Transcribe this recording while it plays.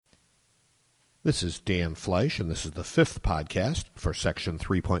This is Dan Fleisch, and this is the fifth podcast for Section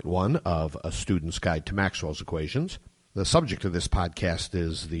 3.1 of A Student's Guide to Maxwell's Equations. The subject of this podcast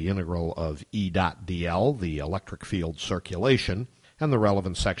is the integral of E.dl, the electric field circulation, and the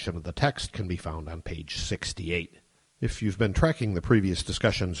relevant section of the text can be found on page 68. If you've been tracking the previous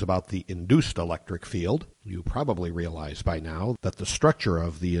discussions about the induced electric field, you probably realize by now that the structure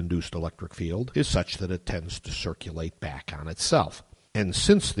of the induced electric field is such that it tends to circulate back on itself. And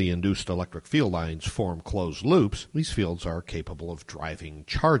since the induced electric field lines form closed loops, these fields are capable of driving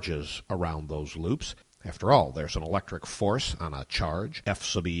charges around those loops. After all, there's an electric force on a charge. F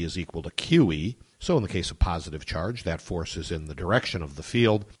sub E is equal to QE. So in the case of positive charge, that force is in the direction of the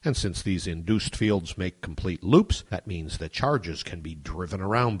field. And since these induced fields make complete loops, that means that charges can be driven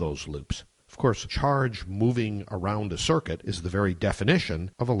around those loops. Of course, charge moving around a circuit is the very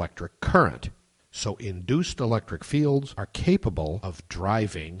definition of electric current. So induced electric fields are capable of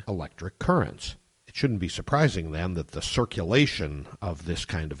driving electric currents. It shouldn't be surprising then that the circulation of this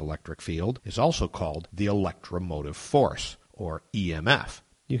kind of electric field is also called the electromotive force, or EMF.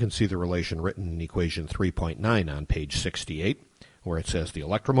 You can see the relation written in equation 3.9 on page 68, where it says the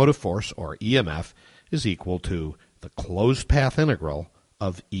electromotive force, or EMF, is equal to the closed path integral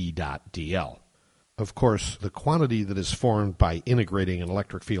of E.dl. Of course, the quantity that is formed by integrating an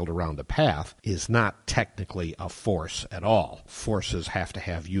electric field around a path is not technically a force at all. Forces have to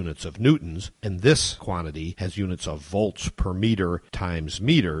have units of newtons, and this quantity has units of volts per meter times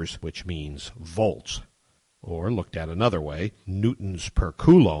meters, which means volts. Or, looked at another way, newtons per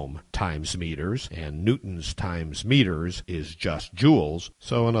coulomb times meters, and newtons times meters is just joules.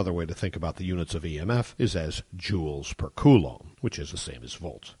 So another way to think about the units of EMF is as joules per coulomb, which is the same as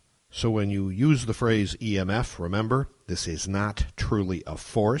volts. So when you use the phrase EMF, remember, this is not truly a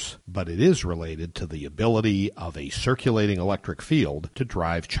force, but it is related to the ability of a circulating electric field to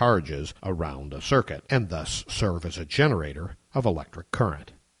drive charges around a circuit, and thus serve as a generator of electric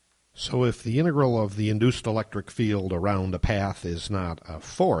current. So if the integral of the induced electric field around a path is not a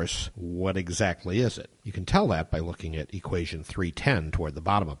force, what exactly is it? You can tell that by looking at equation 310 toward the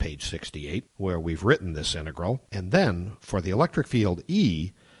bottom of page 68, where we've written this integral, and then for the electric field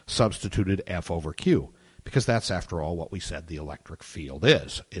E, substituted F over Q, because that's, after all, what we said the electric field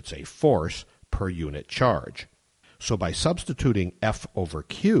is. It's a force per unit charge. So by substituting F over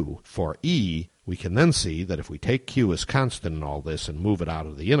Q for E, we can then see that if we take Q as constant in all this and move it out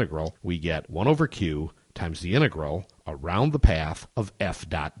of the integral, we get 1 over Q times the integral around the path of F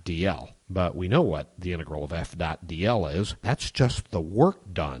dot dl. But we know what the integral of F dot dl is. That's just the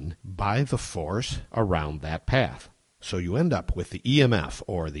work done by the force around that path. So you end up with the EMF,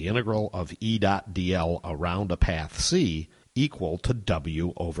 or the integral of E dot dl around a path C, equal to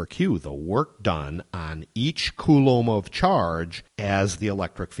W over Q, the work done on each coulomb of charge as the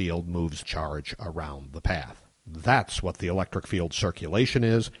electric field moves charge around the path. That's what the electric field circulation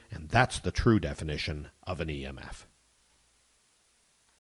is, and that's the true definition of an EMF.